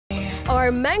Our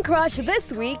man crush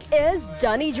this week is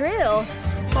Johnny Drille.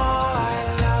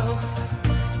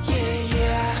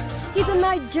 He's a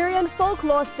Nigerian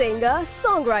folklore singer,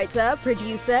 songwriter,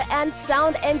 producer, and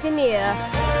sound engineer.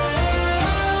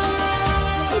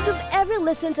 If you've ever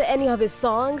listened to any of his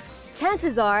songs,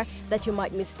 chances are that you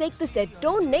might mistake this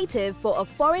Edo native for a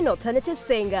foreign alternative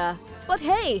singer. But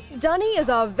hey, Johnny is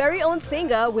our very own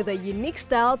singer with a unique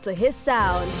style to his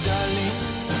sound. Darling,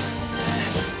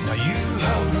 now you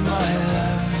hold my love.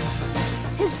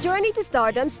 His journey to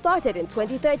stardom started in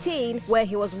 2013, where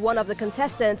he was one of the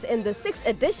contestants in the 6th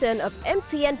edition of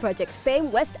MTN Project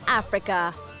Fame West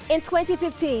Africa. In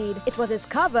 2015, it was his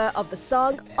cover of the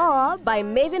song Awe by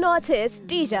Maven artist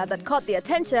Deja that caught the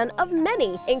attention of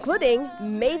many, including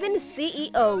Maven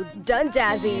CEO Don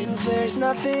Jazzy. There's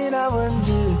nothing I wouldn't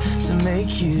do to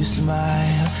make you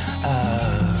smile.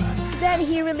 Then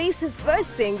he released his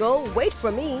first single, Wait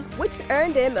For Me, which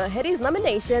earned him a Headies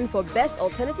nomination for Best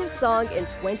Alternative Song in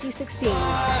 2016.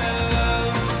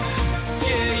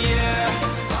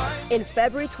 In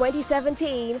February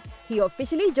 2017, he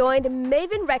officially joined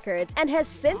Maven Records and has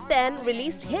since then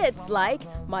released hits like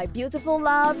My Beautiful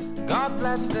Love, God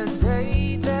bless the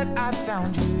day that I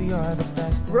found you, you're the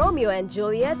best. Romeo and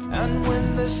Juliet, And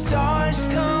when the stars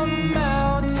come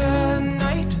out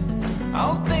tonight,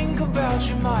 I'll think about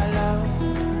you, my love,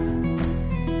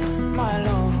 my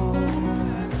love.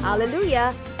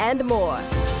 Hallelujah, and more.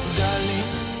 Darling,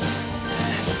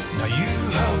 now you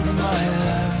hold my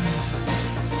love.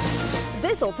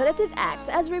 This alternative act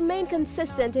has remained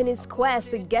consistent in his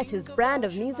quest to get his brand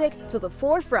of music to the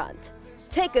forefront.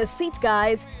 Take a seat,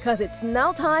 guys, cause it's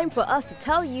now time for us to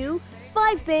tell you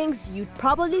 5 things you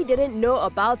probably didn't know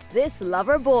about this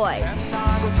lover boy. And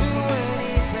I'll do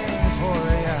anything for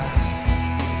ya.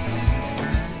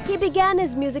 He began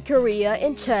his music career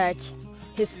in church.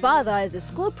 His father is a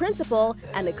school principal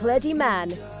and a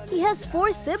clergyman. He has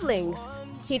 4 siblings.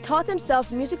 He taught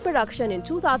himself music production in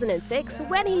 2006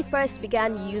 when he first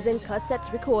began using cassette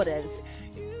recorders.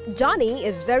 Johnny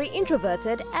is very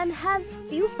introverted and has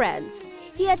few friends.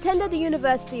 He attended the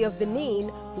University of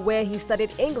Benin, where he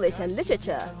studied English and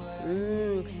literature.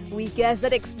 We guess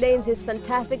that explains his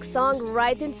fantastic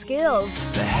songwriting skills.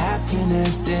 The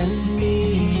happiness in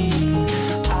me.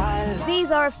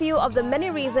 These are a few of the many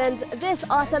reasons this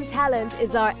awesome talent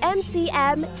is our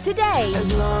MCM today.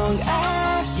 As long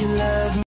as you love me.